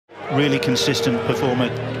really consistent performer,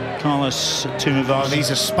 Carlos Tuimavave. And he's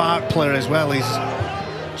a spark player as well. He's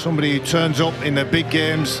somebody who turns up in the big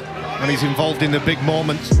games and he's involved in the big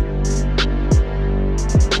moments.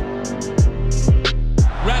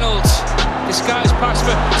 Reynolds, disguised pass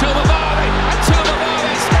for Tuimavave, and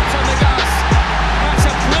Tuimavave steps on the gas. That's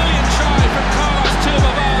a brilliant try from Carlos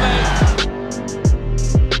Tuimavave.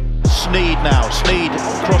 Sneed now, Sneed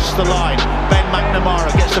across the line. Ben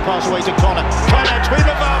McNamara gets the pass away to Connor.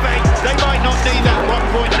 Tuimavave, they might not need that 1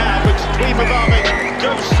 point now, but Tuimavave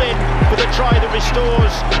goes in for the try that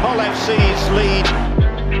restores Hull FC's lead.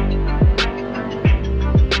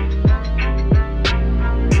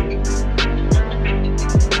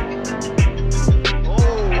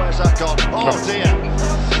 Oh dear.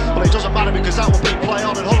 Well, it doesn't matter because that will be play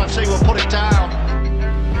on and Hull FC will put it down.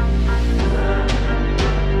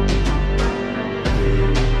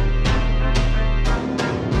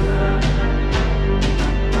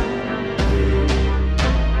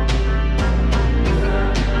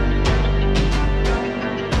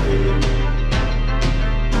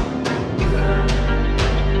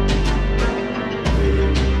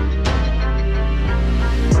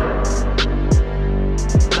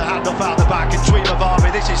 Out the back and Tuimavave,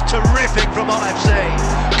 this is terrific from Hull FC.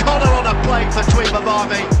 Connor on a plate for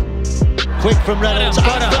Tuimavave. Quick from Reynolds,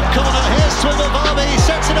 out from Connor, here's Tuimavave, he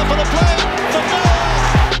sets it up on the play for Miller.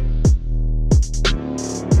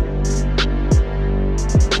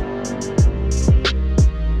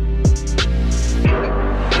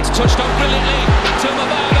 It's touched on brilliantly.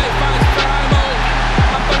 Tuimavave finds Ferramo,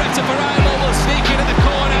 and Beretta Ferramo will sneak in at the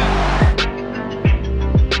corner.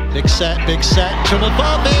 Big set,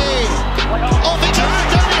 Tuimavave. Off into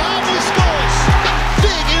Danny Harvey scores!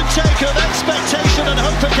 Big intake of expectation and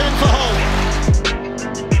hope again for Hull.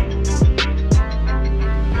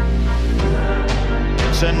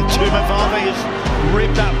 And Tuimavave has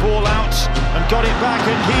ripped that ball out and got it back,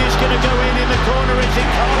 and he is going to go in the corner. It's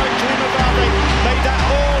Carlos Tuimavave made that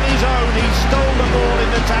all his own. He stole the ball in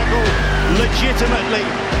the tackle legitimately,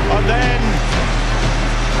 and then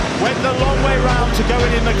went the long way round to go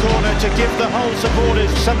in the corner to give the Hull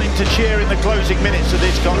supporters something to cheer in the closing minutes of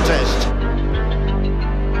this contest.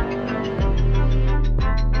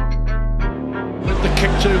 With the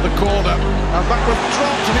kick to the corner and back was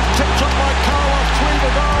dropped and it's tipped up by Carlos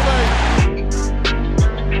Tuimavave.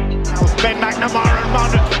 Now Ben McNamara, and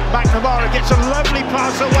McNamara gets a lovely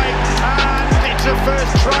pass away.